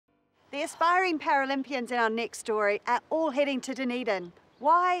The aspiring Paralympians in our next story are all heading to Dunedin.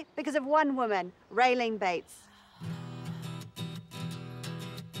 Why? Because of one woman, Raylene Bates.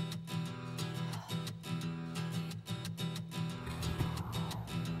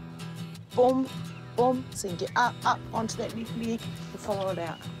 Boom, boom, so you get up onto that left leg and follow it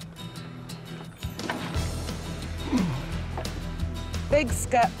out. Big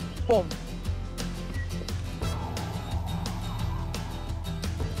skip, boom.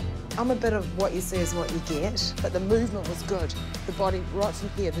 I'm a bit of what you see is what you get, but the movement was good. The body right from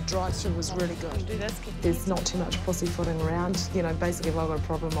here, the drive-through was really good. There's not too much pussyfooting around. You know, basically if I've got a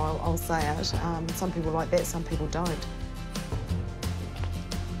problem, I'll say it. Some people like that, some people don't.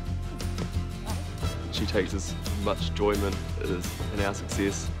 She takes as much enjoyment in our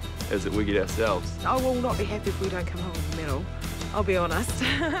success as that we get ourselves. I will not be happy if we don't come home with a medal, I'll be honest.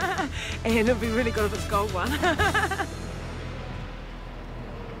 And it'll be really good if it's gold one.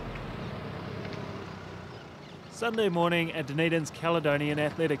 Sunday morning at Dunedin's Caledonian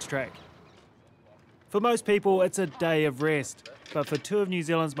Athletics track. For most people, it's a day of rest, but for two of New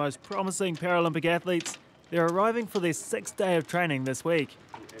Zealand's most promising Paralympic athletes, they're arriving for their 6th day of training this week.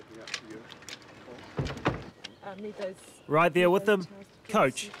 Right there with them,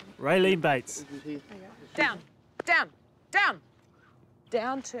 coach Raylene Bates. Down, down, down.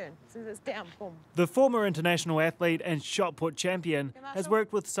 Down turn, so it's down, boom. The former international athlete and shot put champion has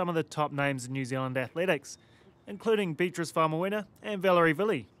worked with some of the top names in New Zealand athletics, including Beatrice Faumuina and Valerie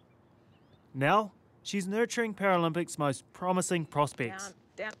Villi. Now, she's nurturing Paralympics' most promising prospects.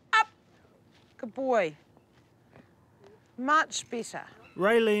 Down, down, up. Good boy. Much better.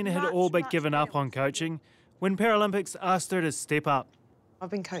 Raylene had all but given up on coaching when Paralympics asked her to step up. I've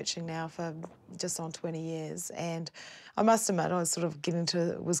been coaching now for just on 20 years, and I must admit I was sort of getting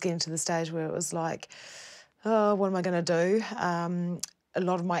to the stage where it was like, oh, what am I going to do? A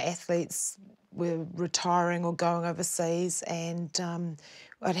lot of my athletes were retiring or going overseas, and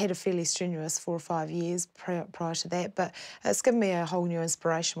I'd had a fairly strenuous 4 or 5 years prior to that, but it's given me a whole new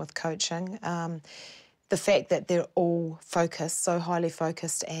inspiration with coaching. The fact that they're all focused, so highly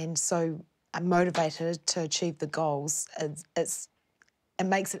focused and so motivated to achieve the goals, it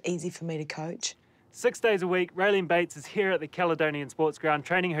makes it easy for me to coach. 6 days a week, Raylene Bates is here at the Caledonian Sports Ground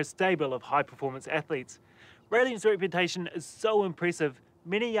training her stable of high-performance athletes. Raylene's reputation is so impressive,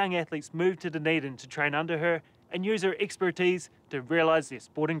 many young athletes move to Dunedin to train under her and use her expertise to realise their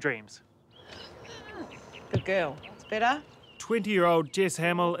sporting dreams. Good girl. It's better. 20-year-old Jess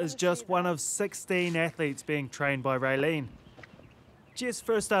Hamill is just one of 16 athletes being trained by Raylene. Jess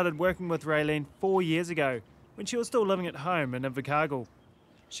first started working with Raylene 4 years ago when she was still living at home in Invercargill.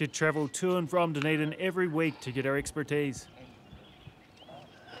 She'd travel to and from Dunedin every week to get her expertise.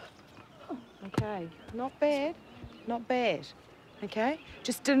 Okay, not bad, not bad. Okay,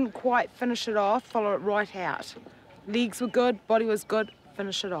 just didn't quite finish it off, follow it right out. Legs were good, body was good,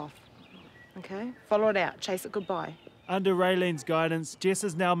 finish it off. Okay, follow it out, chase it goodbye. Under Raylene's guidance, Jess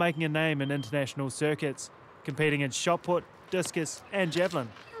is now making a name in international circuits, competing in shot put, discus and javelin.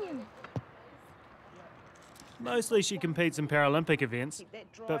 Mostly she competes in Paralympic events,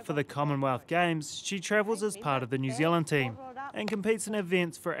 but for the Commonwealth Games, she travels as part of the New Zealand team and competes in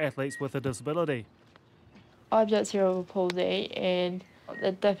events for athletes with a disability. I've got cerebral palsy, and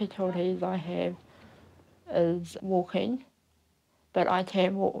the difficulties I have is walking, but I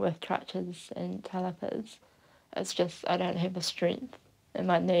can walk with crutches and calipers. It's just I don't have the strength, and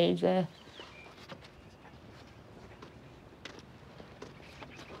my knees are...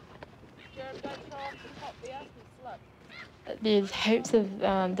 There's heaps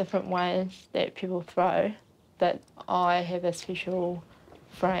of different ways that people throw, but I have a special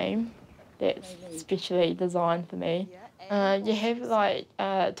frame that's specially designed for me. You have like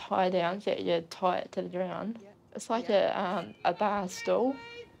tie downs that you tie it to the ground. It's like a bar stool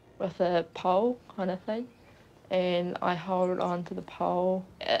with a pole kind of thing, and I hold on to the pole.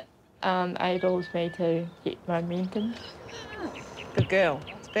 It enables me to get momentum. Good girl.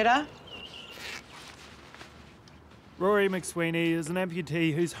 It's better. Rory McSweeney is an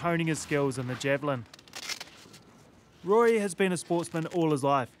amputee who's honing his skills in the javelin. Rory has been a sportsman all his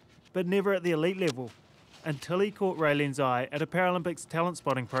life, but never at the elite level, until he caught Raylene's eye at a Paralympics talent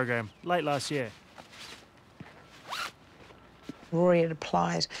spotting program late last year. Rory had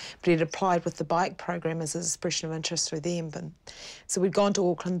applied, but he'd applied with the bike program as an expression of interest through them. But, so we'd gone to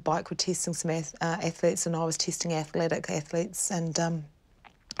Auckland, bike were testing some athletes, and I was testing athletic athletes, and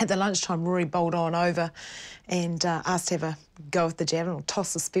at the lunchtime, Rory bowled on over and asked to have a go with the javelin, or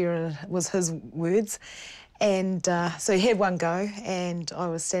toss the spear, was his words. And so he had one go, and I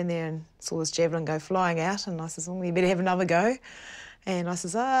was standing there and saw this javelin go flying out, and I said, well, you better have another go. And I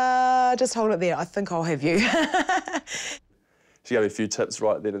says, just hold it there. I think I'll have you. She gave me a few tips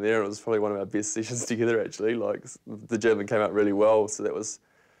right then and there, and it was probably one of our best sessions together, actually. Like, the German came out really well, so that was,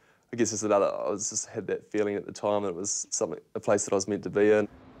 I guess, just another, I just had that feeling at the time that it was a place that I was meant to be in.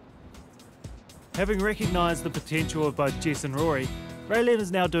 Having recognised the potential of both Jess and Rory, Raylene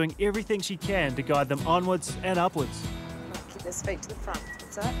is now doing everything she can to guide them onwards and upwards. Keep those feet to the front.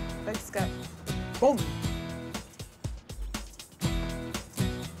 That's it. Big skip. Boom.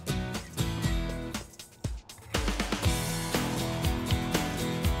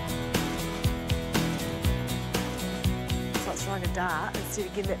 It's like throwing a dart instead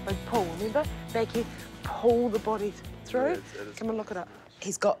of getting that big pull. Remember? Back here, pull the body through. Yeah, Come and look at it.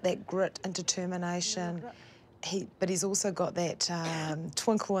 He's got that grit and determination. But he's also got that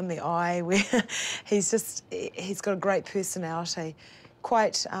twinkle in the eye where he's got a great personality.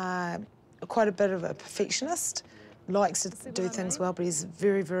 Quite a bit of a perfectionist, likes to do things well, but he's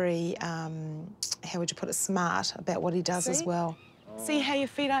very, very, how would you put it, smart about what he does as well. See how your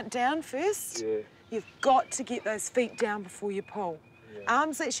feet aren't down first? Yeah. You've got to get those feet down before you pull. Yeah.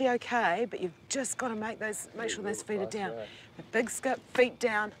 Arms actually okay, but you've just got to make sure those feet are down. A big skip, feet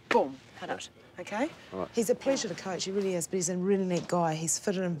down, boom, hit it. Okay? Right. He's a pleasure to coach, he really is, but he's a really neat guy. He's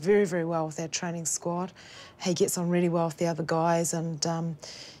fitted in very, very well with our training squad. He gets on really well with the other guys and,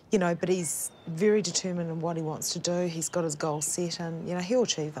 you know, but he's very determined in what he wants to do. He's got his goals set and, you know, he'll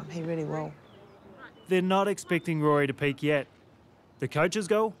achieve them. He really will. They're not expecting Rory to peak yet. The coach's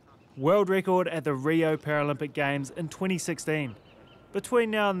goal? World record at the Rio Paralympic Games in 2016.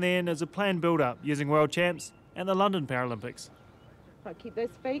 Between now and then is a planned build-up using world champs and the London Paralympics. Right, keep those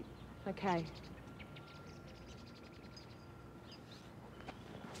feet. Okay.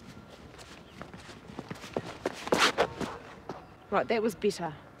 Right, that was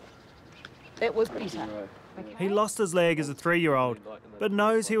better. That was better. Okay. He lost his leg as a 3-year-old, but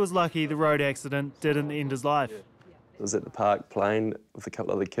knows he was lucky the road accident didn't end his life. I was at the park playing with a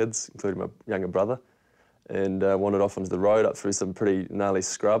couple of other kids, including my younger brother, and wandered off onto the road up through some pretty gnarly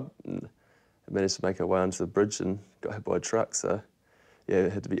scrub and managed to make our way onto the bridge and got hit by a truck, so yeah,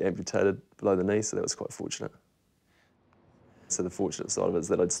 it had to be amputated below the knee, so that was quite fortunate. So the fortunate side of it is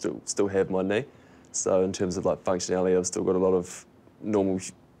that I'd still have my knee, so in terms of like functionality, I've still got a lot of normal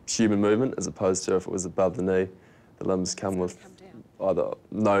human movement, as opposed to if it was above the knee, the limbs come with either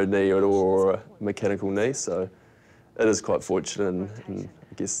no knee at all or a mechanical knee, so it is quite fortunate, and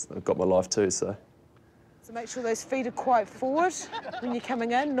I guess I've got my life too, so. So make sure those feet are quite forward when you're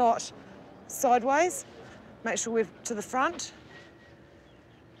coming in, not sideways. Make sure we're to the front.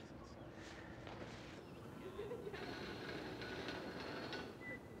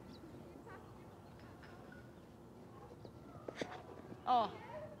 Oh.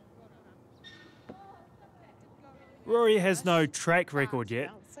 Rory has no track record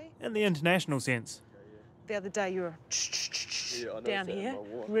yet, in the international sense. The other day you were down here,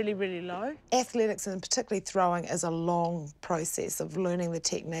 really, really low. Athletics and particularly throwing is a long process of learning the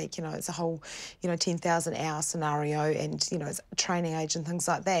technique. You know, it's a whole, 10,000 hour scenario and, it's training age and things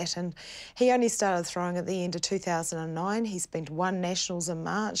like that. And he only started throwing at the end of 2009. He spent 1 nationals in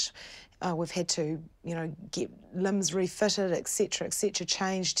March. We've had to, get limbs refitted, etc.,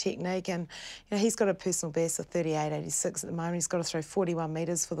 change technique. And, he's got a personal best of 38.86 at the moment. He's got to throw 41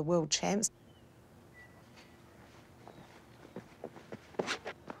 metres for the world champs.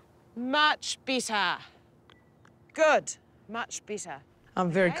 Much better. Good. Much better.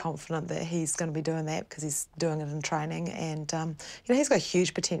 I'm very confident that he's going to be doing that because he's doing it in training, and he's got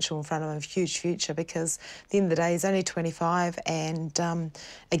huge potential in front of him, a huge future, because at the end of the day he's only 25 and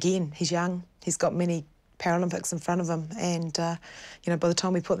again, he's young. He's got many Paralympics in front of him, and by the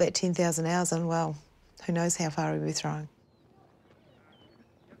time we put that 10,000 hours in, well, who knows how far he'll be throwing.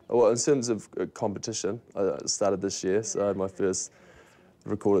 Well, in terms of competition, I started this year, so I had my first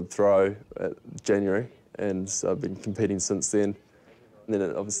recorded throw at January, and so I've been competing since then. And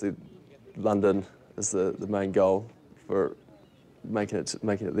then obviously London is the main goal for making it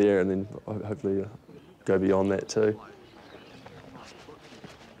there, and then hopefully go beyond that too.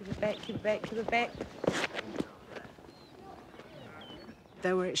 To the back, to the back.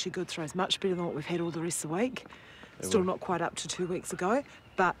 They were actually good throws, much better than what we've had all the rest of the week. Still not quite up to 2 weeks ago,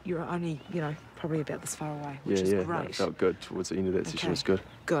 but you're only, probably about this far away, which is great. Yeah, it felt good towards the end of that session. It was good.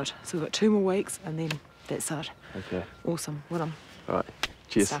 Good. So we've got 2 more weeks, and then that's it. Okay. Awesome. Well done. All right.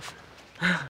 Cheers. Stuff.